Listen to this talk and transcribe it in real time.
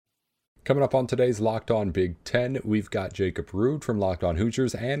Coming up on today's Locked On Big Ten, we've got Jacob Ruud from Locked On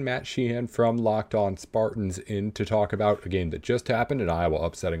Hoosiers and Matt Sheehan from Locked On Spartans in to talk about a game that just happened in Iowa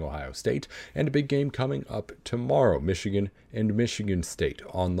upsetting Ohio State and a big game coming up tomorrow, Michigan and Michigan State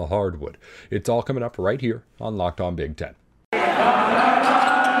on the hardwood. It's all coming up right here on Locked On Big Ten.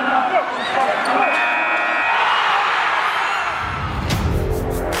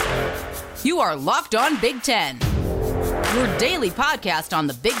 You are Locked On Big Ten, your daily podcast on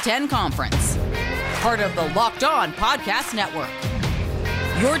the Big Ten Conference. Part of the Locked On Podcast Network.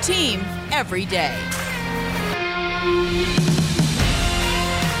 Your team every day.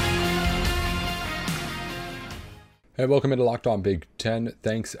 Hey, welcome into Locked On Big Ten.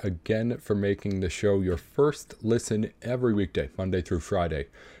 Thanks again for making the show your first listen every weekday, Monday through Friday.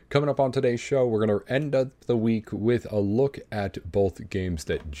 Coming up on today's show, we're going to end up the week with a look at both games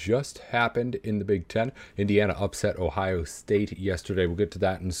that just happened in the Big Ten. Indiana upset Ohio State yesterday. We'll get to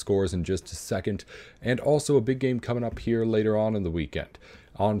that in scores in just a second. And also a big game coming up here later on in the weekend.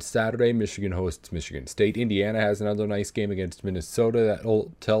 On Saturday, Michigan hosts Michigan State. Indiana has another nice game against Minnesota that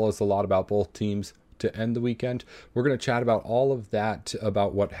will tell us a lot about both teams to end the weekend. We're going to chat about all of that,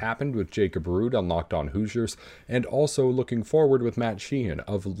 about what happened with Jacob Ruud on Locked On Hoosiers, and also looking forward with Matt Sheehan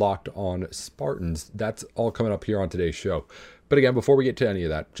of Locked On Spartans. That's all coming up here on today's show. But again, before we get to any of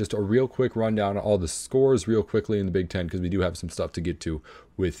that, just a real quick rundown of all the scores real quickly in the Big Ten, because we do have some stuff to get to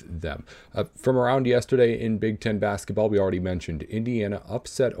with them. From around yesterday in Big Ten basketball, we already mentioned Indiana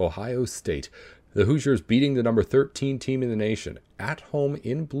upset Ohio State. The Hoosiers beating the number 13 team in the nation at home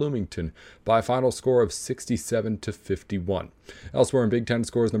in Bloomington by a final score of 67-51. Elsewhere in Big Ten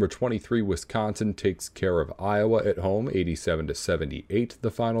scores, number 23 Wisconsin takes care of Iowa at home, 87-78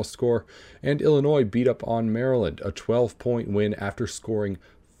 the final score. And Illinois beat up on Maryland, a 12-point win after scoring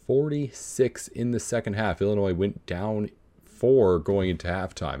 46 in the second half. Illinois went down 4 going into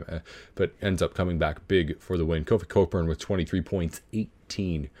halftime, but ends up coming back big for the win. Kofi Cockburn with 23 points,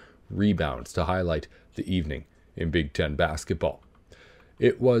 18 rebounds to highlight the evening in Big Ten basketball.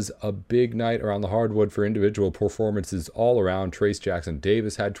 It was a big night around the hardwood for individual performances all around. Trayce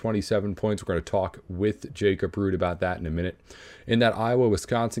Jackson-Davis had 27 points. We're going to talk with Jacob Ruud about that in a minute. In that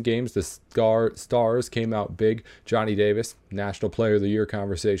Iowa-Wisconsin games, the Stars came out big. Johnny Davis, National Player of the Year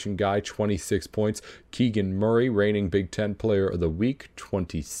conversation guy, 26 points. Keegan Murray, reigning Big Ten Player of the Week,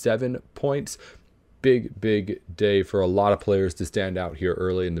 27 points. Big day for a lot of players to stand out here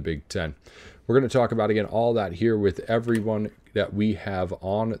early in the Big Ten. We're going to talk about, again, all that here with everyone that we have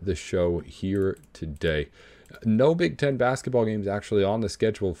on the show here today. No Big Ten basketball games actually on the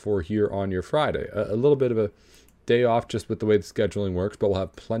schedule for here on your Friday. A little bit of a day off just with the way the scheduling works, but we'll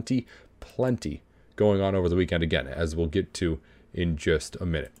have plenty going on over the weekend again, as we'll get to in just a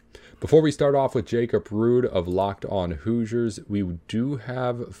minute. Before we start off with Jacob Ruud of Locked On Hoosiers, we do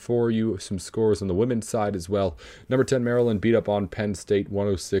have for you some scores on the women's side as well. Number 10 Maryland beat up on Penn State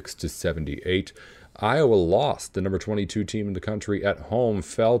 106-78. Iowa lost. The number 22 team in the country at home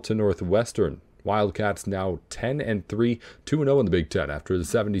fell to Northwestern. Wildcats now 10-3, 2-0 in the Big Ten after the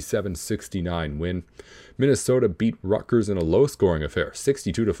 77-69 win. Minnesota beat Rutgers in a low-scoring affair,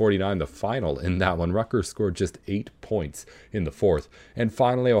 62-49 the final in that one. Rutgers scored just 8 points in the fourth. And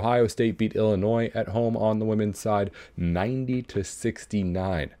finally, Ohio State beat Illinois at home on the women's side,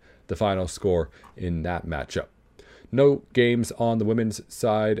 90-69 the final score in that matchup. No games on the women's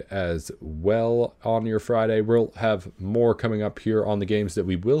side as well on your Friday. We'll have more coming up here on the games that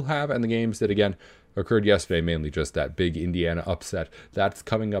we will have and the games that, again, occurred yesterday, mainly just that big Indiana upset. That's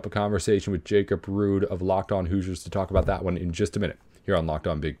coming up, a conversation with Jacob Ruud of Locked On Hoosiers to talk about that one in just a minute here on Locked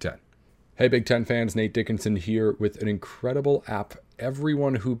On Big Ten. Hey, Big Ten fans, Nate Dickinson here with an incredible app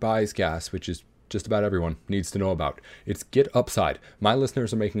everyone who buys gas, which is just about everyone, needs to know about. It's Get Upside. My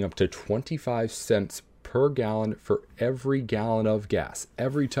listeners are making up to 25 cents per gallon for every gallon of gas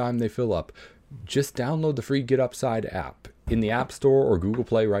every time they fill up. Just download the free Get Upside app in the App Store or Google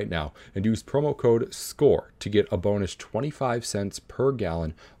Play right now and use promo code SCORE to get a bonus 25 cents per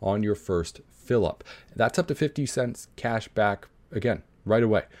gallon on your first fill up. That's up to 50 cents cash back, again, right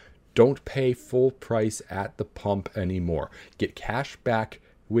away. Don't pay full price at the pump anymore. Get cash back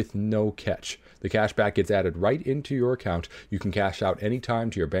with no catch. The cash back gets added right into your account. You can cash out anytime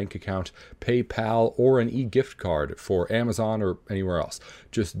to your bank account, PayPal, or an e-gift card for Amazon or anywhere else.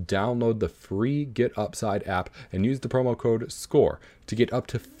 Just download the free Get Upside app and use the promo code SCORE to get up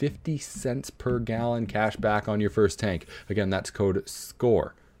to 50 cents per gallon cash back on your first tank. Again, that's code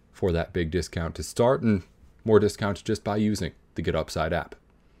SCORE for that big discount to start, and more discounts just by using the Get Upside app.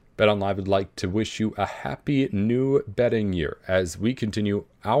 BetOnline would like to wish you a happy new betting year as we continue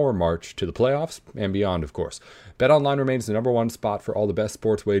our march to the playoffs and beyond, of course. BetOnline remains the number one spot for all the best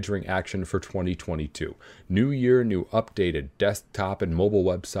sports wagering action for 2022. New year, new updated desktop and mobile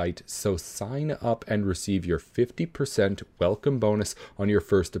website, so sign up and receive your 50% welcome bonus on your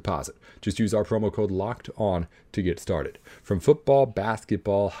first deposit. Just use our promo code LOCKEDON to get started. From football,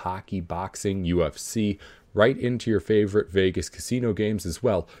 basketball, hockey, boxing, UFC, right into your favorite Vegas casino games as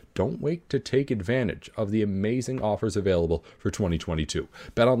well. Don't wait to take advantage of the amazing offers available for 2022.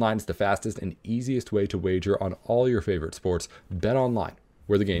 BetOnline is the fastest and easiest way to wager on all your favorite sports. BetOnline,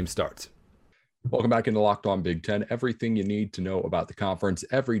 where the game starts. Welcome back into Locked On Big Ten. Everything you need to know about the conference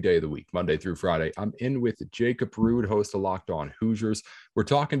every day of the week, Monday through Friday. I'm in with Jacob Rude, host of Locked On Hoosiers. We're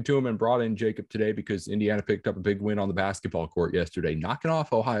talking to him and brought in Jacob today because Indiana picked up a big win on the basketball court yesterday, knocking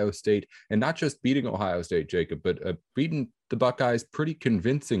off Ohio State, and not just beating Ohio State, Jacob, but beating the Buckeyes pretty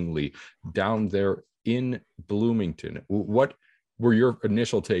convincingly down there in Bloomington. What were your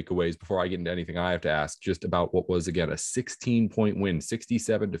initial takeaways before I get into anything I have to ask just about what was, again, a 16-point win,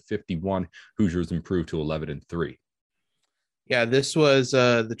 67-51? Hoosiers improved to 11-3. Yeah, this was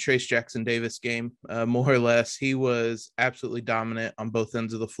the Trayce Jackson-Davis game, more or less. He was absolutely dominant on both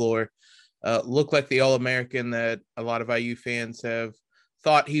ends of the floor. Looked like the All-American that a lot of IU fans have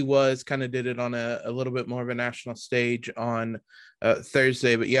thought he was, kind of did it on a little bit more of a national stage on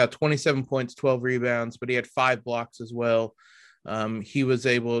Thursday. But yeah, 27 points, 12 rebounds, but he had 5 blocks as well. He was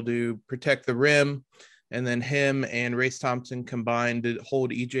able to protect the rim, and then him and Race Thompson combined to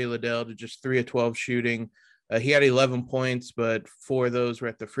hold EJ Liddell to just 3 of 12 shooting. He had 11 points, but 4 of those were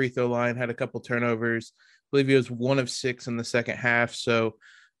at the free throw line, had a couple turnovers. I believe he was 1 of 6 in the second half. So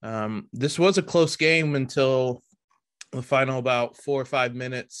this was a close game until the final about 4 or 5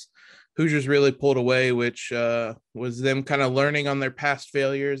 minutes. Hoosiers really pulled away, which was them kind of learning on their past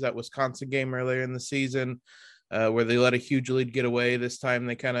failures. That Wisconsin game earlier in the season, where they let a huge lead get away. This time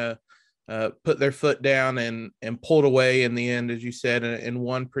they kind of put their foot down and pulled away in the end, as you said, and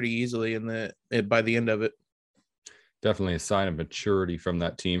won pretty easily by the end of it. Definitely a sign of maturity from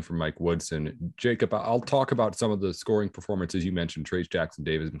that team, from Mike Woodson. Jacob, I'll talk about some of the scoring performances you mentioned. Trayce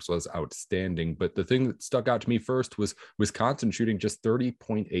Jackson-Davis was outstanding, but the thing that stuck out to me first was Wisconsin shooting just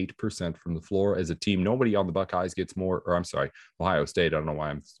 30.8% from the floor as a team. Nobody on the Buckeyes gets more, or I'm sorry, Ohio State. I don't know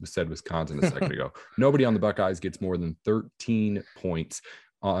why I said Wisconsin a second ago. Nobody on the Buckeyes gets more than 13 points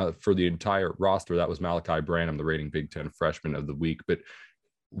for the entire roster. That was Malachi Branham, the reigning Big Ten freshman of the week. But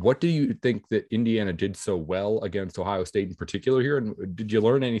what do you think that Indiana did so well against Ohio State in particular here? And did you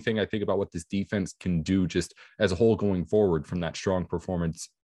learn anything, I think, about what this defense can do just as a whole going forward from that strong performance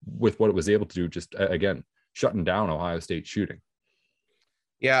with what it was able to do, just, again, shutting down Ohio State shooting?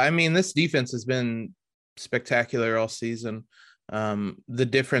 Yeah, I mean, this defense has been spectacular all season. The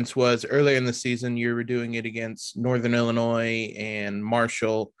difference was earlier in the season, you were doing it against Northern Illinois and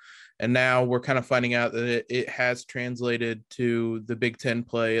Marshall. And now we're kind of finding out that it has translated to the Big Ten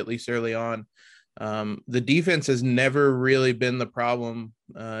play, at least early on. The defense has never really been the problem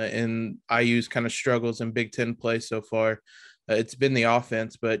in IU's kind of struggles in Big Ten play so far. It's been the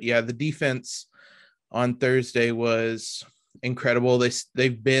offense. But, yeah, the defense on Thursday was incredible.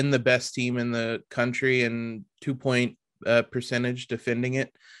 They've been the best team in the country in 2-point percentage defending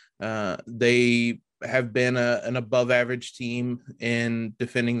it. They have been an above average team in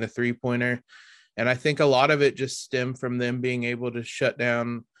defending the 3-pointer. And I think a lot of it just stemmed from them being able to shut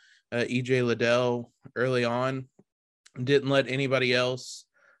down EJ Liddell early on. Didn't let anybody else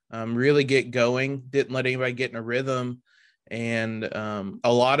really get going. Didn't let anybody get in a rhythm. And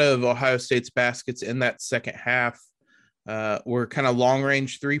a lot of Ohio State's baskets in that second half were kind of long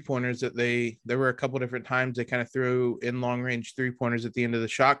range 3-pointers that there were a couple different times they kind of threw in long range 3-pointers at the end of the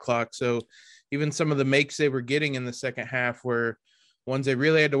shot clock. So even some of the makes they were getting in the second half were ones they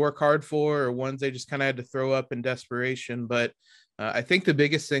really had to work hard for, or ones they just kind of had to throw up in desperation. But I think the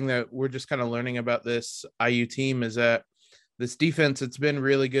biggest thing that we're just kind of learning about this IU team is that this defense, it's been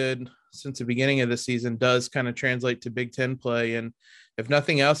really good since the beginning of the season, does kind of translate to Big Ten play. And if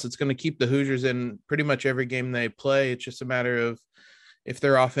nothing else, it's going to keep the Hoosiers in pretty much every game they play. It's just a matter of if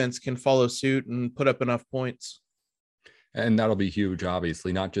their offense can follow suit and put up enough points. And that'll be huge,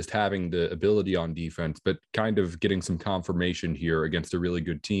 obviously, not just having the ability on defense, but kind of getting some confirmation here against a really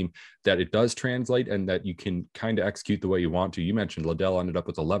good team that it does translate and that you can kind of execute the way you want to. You mentioned Liddell ended up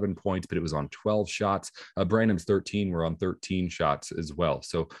with 11 points, but it was on 12 shots. Branham's 13 were on 13 shots as well.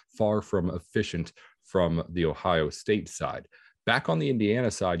 So far from efficient from the Ohio State side. Back on the Indiana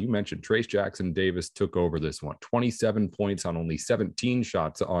side, you mentioned Trayce Jackson-Davis took over this one. 27 points on only 17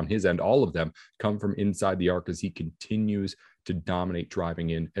 shots on his end. All of them come from inside the arc as he continues to dominate driving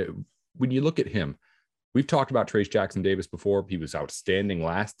in. When you look at him, we've talked about Trayce Jackson-Davis before. He was outstanding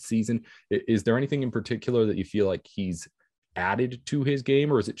last season. Is there anything in particular that you feel like he's added to his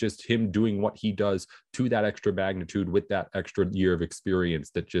game, or is it just him doing what he does to that extra magnitude with that extra year of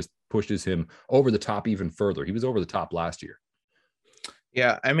experience that just pushes him over the top even further? He was over the top last year.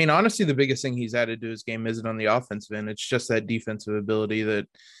 Yeah, I mean, honestly, the biggest thing he's added to his game isn't on the offensive end. It's just that defensive ability that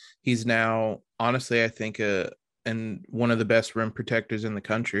he's now, honestly, I think, and one of the best rim protectors in the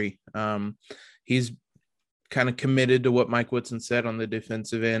country. He's kind of committed to what Mike Woodson said on the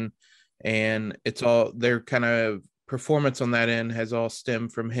defensive end, and it's all their kind of performance on that end has all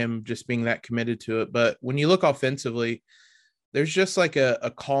stemmed from him just being that committed to it. But when you look offensively, there's just like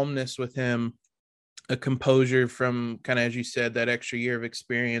a calmness with him, a composure from kind of, as you said, that extra year of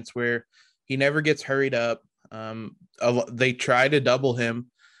experience where he never gets hurried up. They try to double him,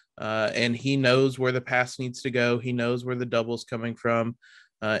 and he knows where the pass needs to go. He knows where the double's coming from.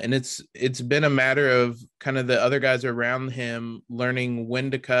 And it's been a matter of kind of the other guys around him learning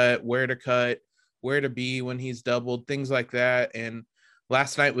when to cut, where to be when he's doubled, things like that. And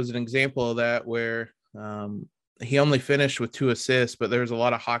last night was an example of that where he only finished with 2 assists, but there was a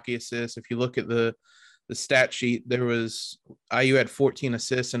lot of hockey assists. If you look at the stat sheet, IU had 14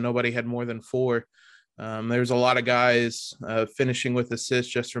 assists and nobody had more than 4. There's a lot of guys finishing with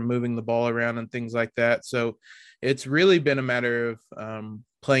assists just from moving the ball around and things like that. So it's really been a matter of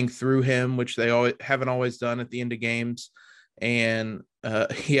playing through him, which they haven't always done at the end of games. And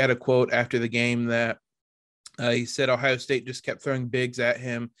he had a quote after the game that he said Ohio State just kept throwing bigs at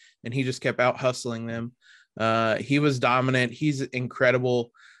him and he just kept out hustling them. He was dominant. He's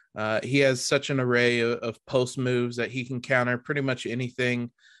incredible. He has such an array of post moves that he can counter pretty much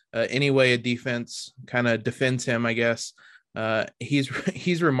anything, any way a defense kind of defends him, I guess.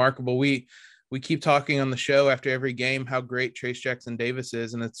 He's remarkable. We keep talking on the show after every game how great Trayce Jackson-Davis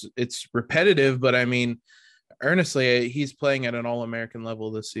is, and it's repetitive, but I mean, earnestly, he's playing at an All-American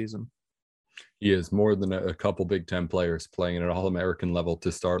level this season. He is more than a couple Big Ten players playing at an All-American level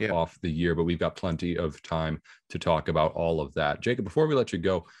to start off the year, but we've got plenty of time to talk about all of that. Jacob, before we let you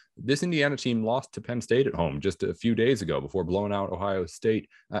go, this Indiana team lost to Penn State at home just a few days ago before blowing out Ohio State.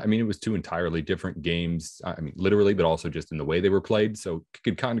 I mean, it was 2 entirely different games. I mean, literally, but also just in the way they were played. So it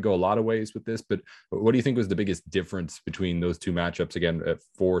could kind of go a lot of ways with this. But what do you think was the biggest difference between those 2 matchups, again, at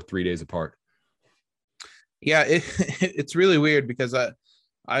 3 days apart? Yeah, it's really weird because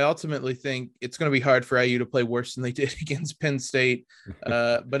I ultimately think it's going to be hard for IU to play worse than they did against Penn State,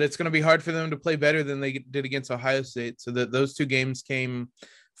 but it's going to be hard for them to play better than they did against Ohio State. So that those 2 games came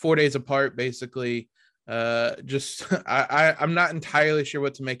 4 days apart, basically. I'm not entirely sure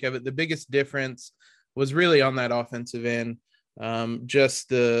what to make of it. The biggest difference was really on that offensive end, just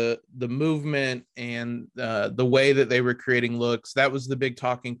the movement and the way that they were creating looks. That was the big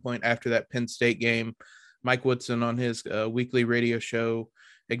talking point after that Penn State game. Mike Woodson on his weekly radio show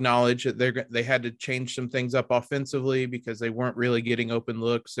acknowledged that they had to change some things up offensively because they weren't really getting open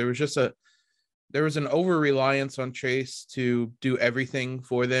looks. There was an over-reliance on Trayce to do everything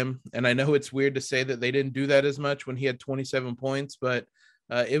for them. And I know it's weird to say that they didn't do that as much when he had 27 points, but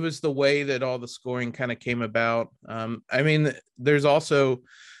it was the way that all the scoring kind of came about. I mean, there's also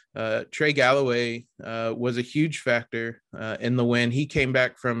Trey Galloway was a huge factor in the win. He came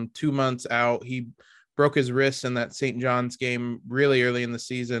back from 2 months out. He broke his wrist in that St. John's game really early in the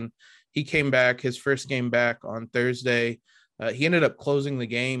season. He came back, his first game back on Thursday. He ended up closing the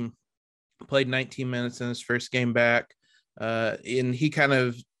game, played 19 minutes in his first game back. And he kind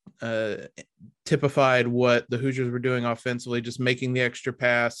of typified what the Hoosiers were doing offensively, just making the extra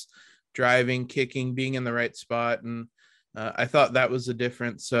pass, driving, kicking, being in the right spot. And I thought that was the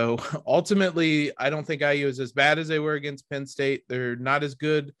difference. So ultimately, I don't think IU is as bad as they were against Penn State. They're not as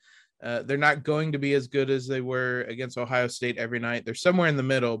good. They're not going to be as good as they were against Ohio State every night. They're somewhere in the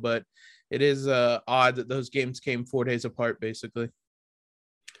middle, but it is odd that those games came 4 days apart, basically.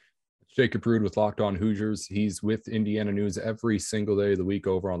 Jacob Rude with Locked On Hoosiers. He's with Indiana News every single day of the week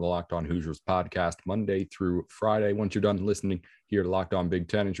over on the Locked On Hoosiers podcast, Monday through Friday. Once you're done listening here to Locked On Big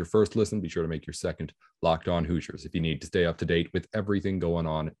Ten, it's your first listen. Be sure to make your second Locked On Hoosiers if you need to stay up to date with everything going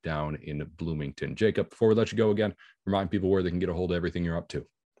on down in Bloomington. Jacob, before we let you go again, remind people where they can get a hold of everything you're up to.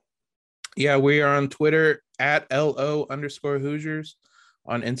 Yeah, we are on Twitter at @LO_Hoosiers,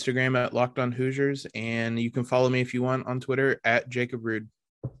 on Instagram at Locked On Hoosiers, and you can follow me if you want on Twitter at Jacob Rude.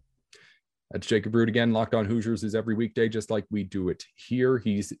 That's Jacob Rude again. Locked On Hoosiers is every weekday, just like we do it here.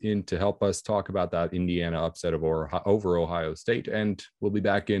 He's in to help us talk about that Indiana upset over Ohio State, and we'll be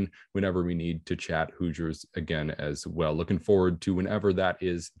back in whenever we need to chat Hoosiers again as well. Looking forward to whenever that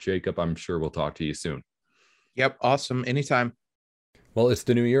is. Jacob, I'm sure we'll talk to you soon. Yep. Awesome. Anytime. Well, it's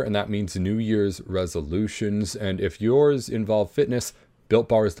the new year, and that means New Year's resolutions. And if yours involve fitness, Built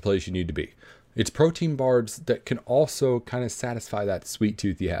Bar is the place you need to be. It's protein bars that can also kind of satisfy that sweet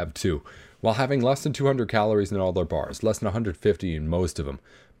tooth you have too, while having less than 200 calories in all their bars, less than 150 in most of them.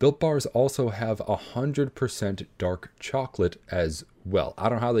 Built Bars also have 100% dark chocolate as well. I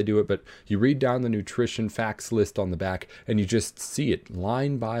don't know how they do it, but you read down the nutrition facts list on the back and you just see it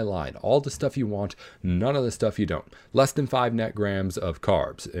line by line. All the stuff you want, none of the stuff you don't. Less than 5 net grams of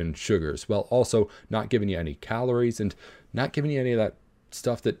carbs and sugars, while also not giving you any calories and not giving you any of that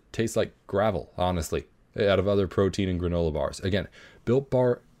stuff that tastes like gravel, honestly, out of other protein and granola bars. Again, Built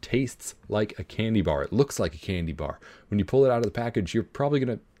Bar tastes like a candy bar. It looks like a candy bar. When you pull it out of the package, you're probably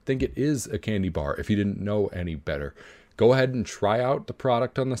going to think it is a candy bar if you didn't know any better. Go ahead and try out the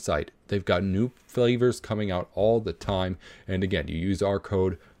product on the site. They've got new flavors coming out all the time. And again, you use our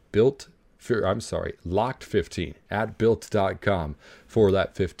code LOCKED15 at built.com for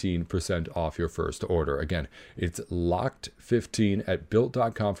that 15% off your first order. Again, it's LOCKED15 at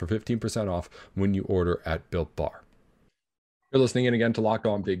built.com for 15% off when you order at Built Bar. You're listening in again to Locked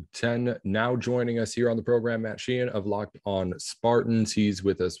On Big Ten. Now joining us here on the program, Matt Sheehan of Locked On Spartans. He's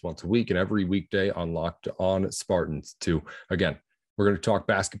with us once a week and every weekday on Locked On Spartans too. Again, we're going to talk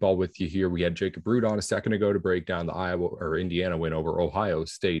basketball with you here. We had Jacob Root on a second ago to break down the Indiana win over Ohio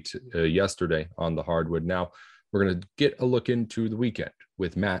State yesterday on the hardwood. Now we're going to get a look into the weekend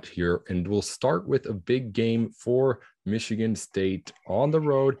with Matt here, and we'll start with a big game for Michigan State on the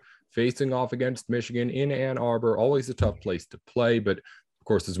road, facing off against Michigan in Ann Arbor. Always a tough place to play, but of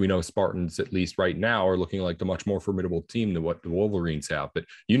course, as we know, Spartans, at least right now, are looking like the much more formidable team than what the Wolverines have. But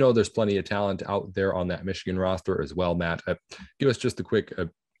you know there's plenty of talent out there on that Michigan roster as well, Matt. Give us just a quick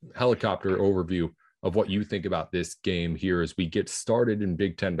helicopter overview of what you think about this game here as we get started in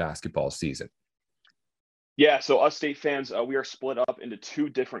Big Ten basketball season. Yeah, so us State fans, we are split up into two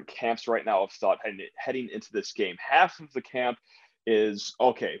different camps right now of thought heading into this game. Half of the camp is,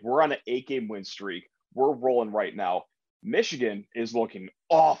 okay, we're on an 8-game win streak. We're rolling right now. Michigan is looking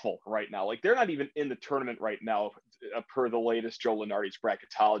awful right now. Like, they're not even in the tournament right now per the latest Joe Lunardi's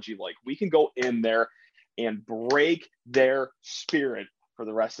bracketology. Like, we can go in there and break their spirit for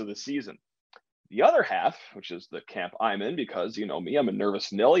the rest of the season. The other half, which is the camp I'm in, because, you know me, I'm a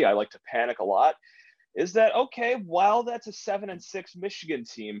nervous Nilly. I like to panic a lot, is that, okay, while that's a 7-6 Michigan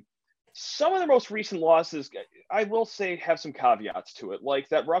team, some of the most recent losses, I will say, have some caveats to it. Like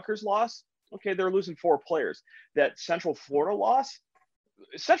that Rutgers loss, okay, they're losing 4 players. That Central Florida loss,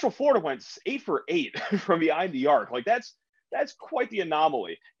 Central Florida went 8 for 8 from behind the arc. Like that's quite the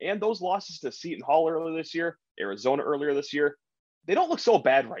anomaly. And those losses to Seton Hall earlier this year, Arizona earlier this year, they don't look so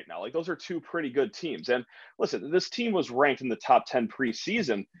bad right now. Like, those are 2 pretty good teams. And listen, this team was ranked in the top 10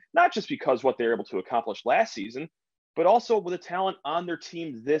 preseason, not just because what they were able to accomplish last season, but also with the talent on their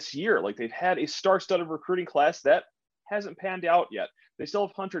team this year. Like, they've had a star-studded recruiting class that hasn't panned out yet. They still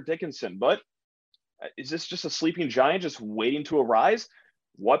have Hunter Dickinson, but is this just a sleeping giant just waiting to arise?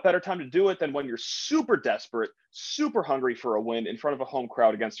 What better time to do it than when you're super desperate, super hungry for a win in front of a home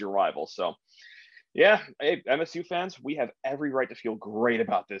crowd against your rival? So, yeah, hey, MSU fans, we have every right to feel great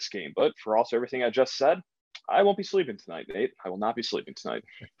about this game. But for also everything I just said, I won't be sleeping tonight, Nate. I will not be sleeping tonight.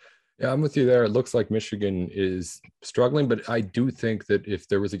 Yeah, I'm with you there. It looks like Michigan is struggling, but I do think that if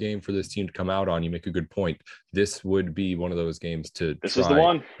there was a game for this team to come out on, you make a good point. This would be one of those games to This try is the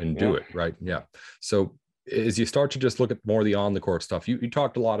one. and do it, right? Yeah. So as you start to just look at more of the on the court stuff, you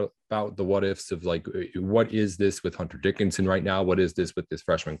talked a lot about the what ifs of like, what is this with Hunter Dickinson right now? What is this with this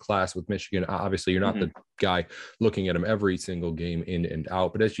freshman class with Michigan? Obviously, you're not the guy looking at him every single game in and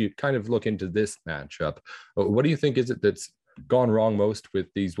out, but as you kind of look into this matchup, what do you think is it that's gone wrong most with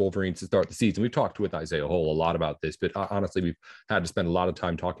these Wolverines to start the season? We've talked with Isaiah Hole a lot about this, but honestly, we've had to spend a lot of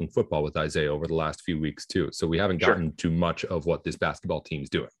time talking football with Isaiah over the last few weeks too. So we haven't gotten too much of what this basketball team's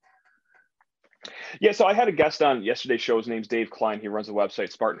doing. Yeah, so I had a guest on yesterday's show. His name's Dave Klein. He runs the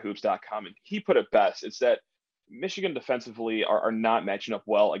website SpartanHoops.com, and he put it best. It's that Michigan defensively are not matching up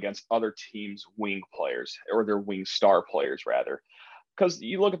well against other teams' wing players, or their wing star players, rather. Because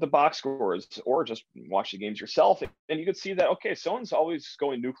you look at the box scores or just watch the games yourself, and you can see that, okay, someone's always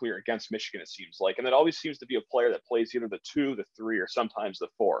going nuclear against Michigan, it seems like. And that always seems to be a player that plays either the 2, the 3, or sometimes the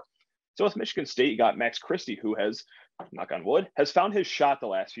 4. So with Michigan State, you got Max Christie, who has, knock on wood, has found his shot the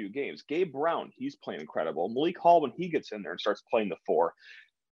last few games. Gabe Brown, he's playing incredible. Malik Hall, when he gets in there and starts playing the 4,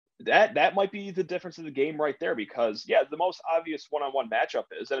 that might be the difference of the game right there. Because, yeah, the most obvious one-on-one matchup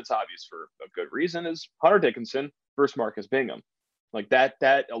is, and it's obvious for a good reason, is Hunter Dickinson versus Marcus Bingham. Like that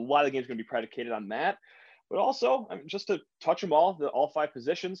a lot of the game's going to be predicated on that. But also, I mean, just to touch them all 5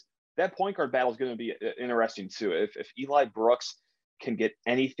 positions, that point guard battle is going to be interesting too. If Eli Brooks can get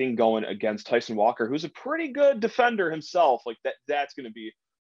anything going against Tyson Walker, who's a pretty good defender himself, like that's going to be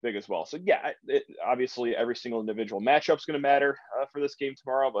big as well. So yeah, obviously every single individual matchup is going to matter for this game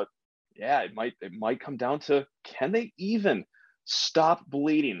tomorrow, but yeah, it might come down to, can they even stop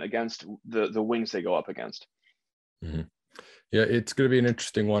bleeding against the wings they go up against? Mm-hmm. Yeah, it's going to be an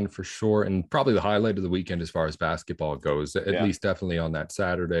interesting one for sure, and probably the highlight of the weekend as far as basketball goes, at least definitely on that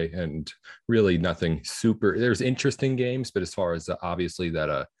Saturday. And really nothing super, there's interesting games, but as far as obviously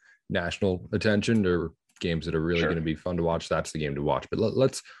that national attention or games that are really going to be fun to watch, that's the game to watch. But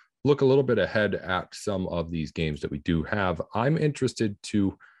let's look a little bit ahead at some of these games that we do have. I'm interested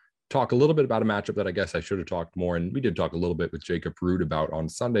to talk a little bit about a matchup that I guess I should have talked more, and we did talk a little bit with Jacob Root about on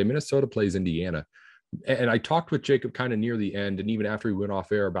Sunday. Minnesota plays Indiana. And I talked with Jacob kind of near the end, and even after we went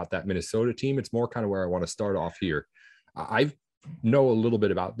off air, about that Minnesota team. It's more kind of where I want to start off here. I know a little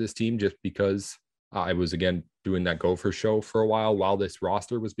bit about this team just because I was, again, doing that Gopher show for a while this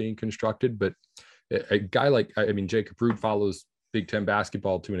roster was being constructed. But a guy like, Jacob Root follows Big Ten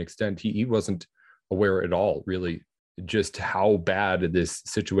basketball to an extent. He wasn't aware at all, really, just how bad this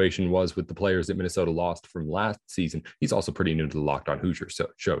situation was with the players that Minnesota lost from last season. He's also pretty new to the Locked On Hoosiers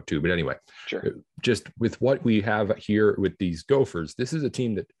show too. But anyway, just with what we have here with these Gophers, this is a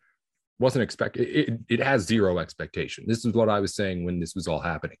team that wasn't expected. It has zero expectation. This is what I was saying when this was all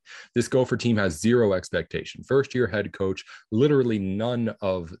happening. This Gopher team has zero expectation. First year head coach, literally none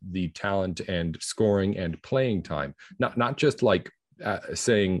of the talent and scoring and playing time, not just like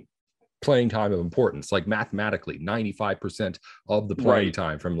saying playing time of importance, like mathematically 95% of the playing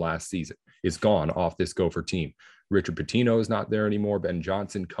time from last season is gone off this Gopher team. Richard Pitino is not there anymore. Ben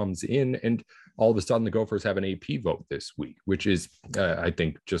Johnson comes in, and all of a sudden the Gophers have an AP vote this week, which is, I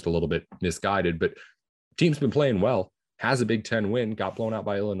think, just a little bit misguided. But team's been playing well, has a Big Ten win, got blown out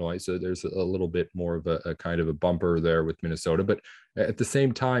by Illinois. So there's a little bit more of a kind of a bumper there with Minnesota. But at the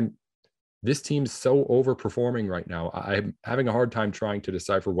same time, this team's so overperforming right now. I'm having a hard time trying to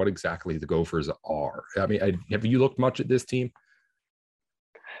decipher what exactly the Gophers are. I mean, have you looked much at this team?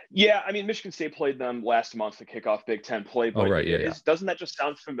 Yeah, I mean, Michigan State played them last month to kick off Big Ten play. But doesn't that just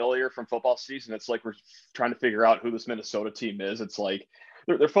sound familiar from football season? It's like we're trying to figure out who this Minnesota team is. It's like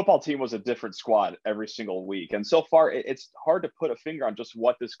their football team was a different squad every single week. And so far, it's hard to put a finger on just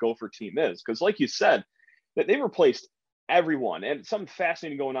what this Gopher team is. Because like you said, that they replaced everyone. And something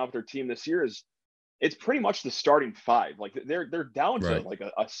fascinating going on with their team this year is it's pretty much the starting five. Like they're down to like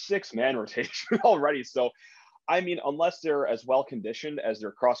a 6-man rotation already. So, I mean, unless they're as well conditioned as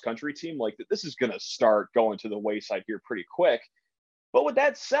their cross country team, like this is going to start going to the wayside here pretty quick. But with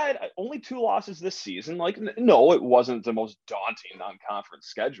that said, only 2 losses this season. Like, no, it wasn't the most daunting non-conference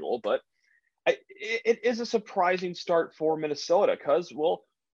schedule, but it is a surprising start for Minnesota because, well,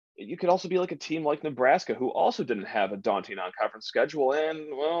 you could also be like a team like Nebraska, who also didn't have a daunting non-conference schedule. And,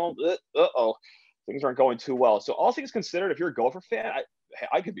 well, things aren't going too well. So all things considered, if you're a Gopher fan,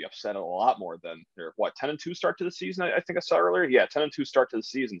 I could be upset a lot more than their, 10-2 start to the season. I think I saw earlier. Yeah, 10-2 start to the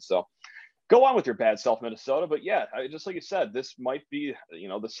season. So go on with your bad self, Minnesota. But yeah, just like you said, this might be,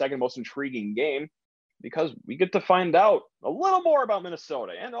 the second most intriguing game because we get to find out a little more about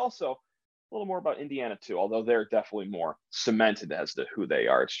Minnesota and also a little more about Indiana too, although they're definitely more cemented as to who they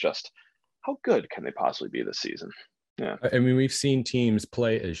are. It's just, how good can they possibly be this season? Yeah. I mean, we've seen teams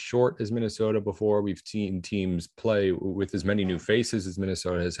play as short as Minnesota before. We've seen teams play with as many new faces as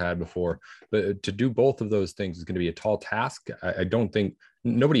Minnesota has had before. But to do both of those things is going to be a tall task. I don't think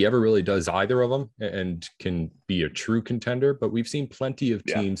nobody ever really does either of them and can be a true contender. But we've seen plenty of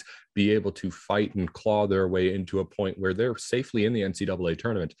teams be able to fight and claw their way into a point where they're safely in the NCAA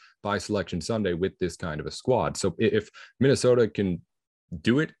tournament by Selection Sunday with this kind of a squad. So if Minnesota can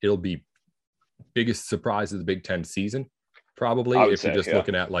do it, it'll be biggest surprise of the Big Ten season, probably, if you're just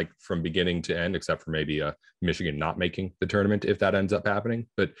looking at like from beginning to end, except for maybe Michigan not making the tournament if that ends up happening.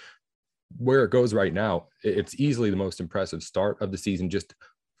 But where it goes right now, it's easily the most impressive start of the season, just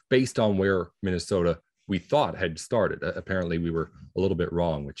based on where Minnesota we thought had started. Apparently we were a little bit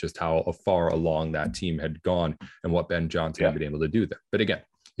wrong with just how far along that team had gone and what Ben Johnson had been able to do there. But again,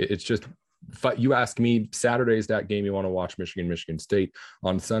 it's just, you ask me, Saturday is that game you want to watch, Michigan State.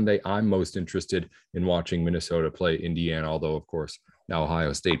 On Sunday, I'm most interested in watching Minnesota play Indiana, although, of course, now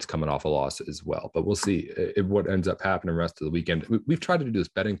Ohio State's coming off a loss as well. But we'll see what ends up happening the rest of the weekend. We've tried to do this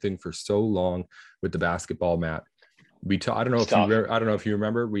betting thing for so long with the basketball, Matt. I don't know if you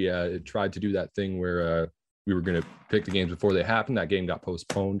remember, we tried to do that thing where we were going to pick the games before they happened. That game got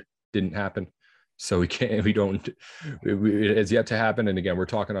postponed, didn't happen. So it has yet to happen. And again, we're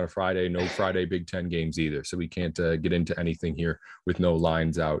talking on a Friday, no Friday Big Ten games either. So we can't get into anything here with no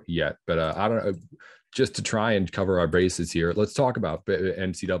lines out yet. But I don't know, just to try and cover our bases here, let's talk about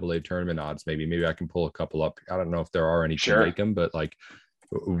NCAA tournament odds. Maybe I can pull a couple up. I don't know if there are any to make them, but like,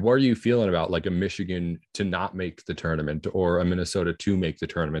 what are you feeling about like a Michigan to not make the tournament or a Minnesota to make the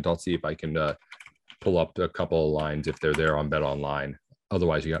tournament? I'll see if I can pull up a couple of lines if they're there on Bet Online.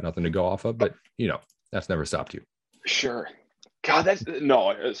 Otherwise, you got nothing to go off of, but that's never stopped you. Sure. God,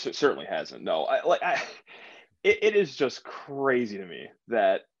 it certainly hasn't. No, it is just crazy to me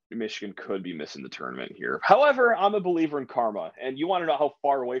that Michigan could be missing the tournament here. However, I'm a believer in karma, and you want to know how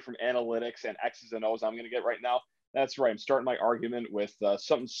far away from analytics and X's and O's I'm going to get right now? That's right. I'm starting my argument with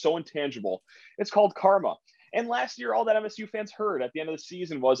something so intangible. It's called karma. And last year, all that MSU fans heard at the end of the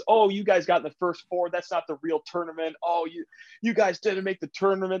season was, oh, you guys got in the first four. That's not the real tournament. Oh, you guys didn't make the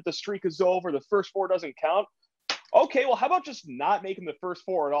tournament. The streak is over. The first four doesn't count. Okay, well, how about just not making the first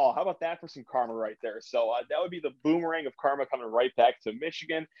four at all? How about that for some karma right there? So that would be the boomerang of karma coming right back to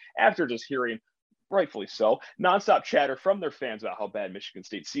Michigan after just hearing, rightfully so, nonstop chatter from their fans about how bad Michigan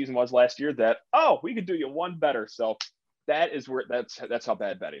State's season was last year that, oh, we could do you one better. So that is where that's how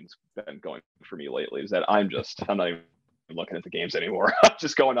bad betting's been going for me lately, is that I'm not even looking at the games anymore. I'm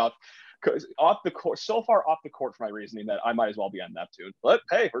just going off the court, so far off the court for my reasoning that I might as well be on Neptune. But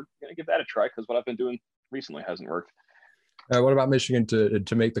hey, we're going to give that a try because what I've been doing recently hasn't worked. What about Michigan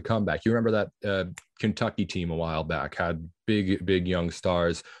to make the comeback? You remember that Kentucky team a while back had big young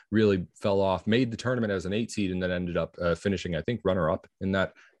stars, really fell off, made the tournament as an 8 seed, and then ended up finishing, I think, runner up in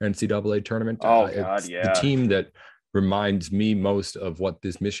that NCAA tournament. Oh, God, yeah. The team that reminds me most of what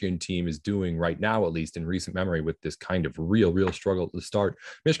this Michigan team is doing right now, at least in recent memory, with this kind of real struggle at the start.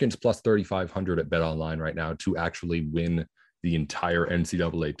 Michigan's plus 3,500 at Bet Online right now to actually win the entire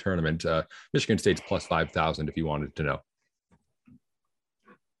NCAA tournament. Michigan State's plus 5,000 if you wanted to know.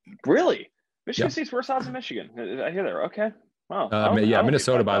 Really? Michigan State's worse odds than Michigan. I hear there. Okay. Wow.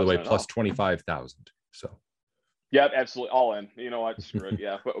 Minnesota, by the way, plus 25,000. So. Yeah, absolutely. All in. You know what? Screw it.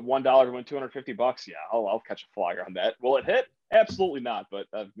 Yeah. But $1 to win $250. Yeah, I'll catch a flyer on that. Will it hit? Absolutely not. But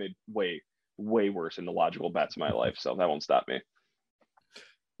I've made way worse in the logical bets in my life. So that won't stop me.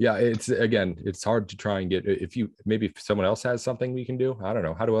 Yeah, it's hard to try and get, if someone else has something we can do. I don't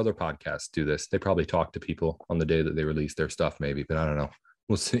know. How do other podcasts do this? They probably talk to people on the day that they release their stuff, maybe, but I don't know.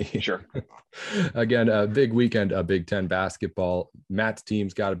 We'll see. Sure. Again, a big weekend of Big Ten basketball. Matt's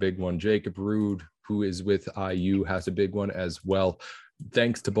team's got a big one. Jacob Rude, who is with IU, has a big one as well.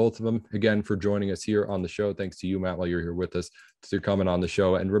 Thanks to both of them again for joining us here on the show. Thanks to you, Matt, while you're here with us, for coming on the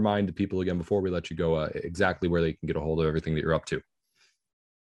show. And remind the people again before we let you go exactly where they can get a hold of everything that you're up to.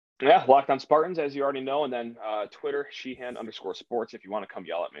 Yeah, Locked On Spartans, as you already know, and then Twitter, Sheehan_sports, if you want to come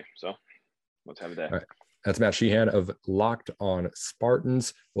yell at me. So let's have a day. All right. That's Matt Sheehan of Locked On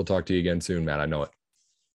Spartans. We'll talk to you again soon, Matt. I know it.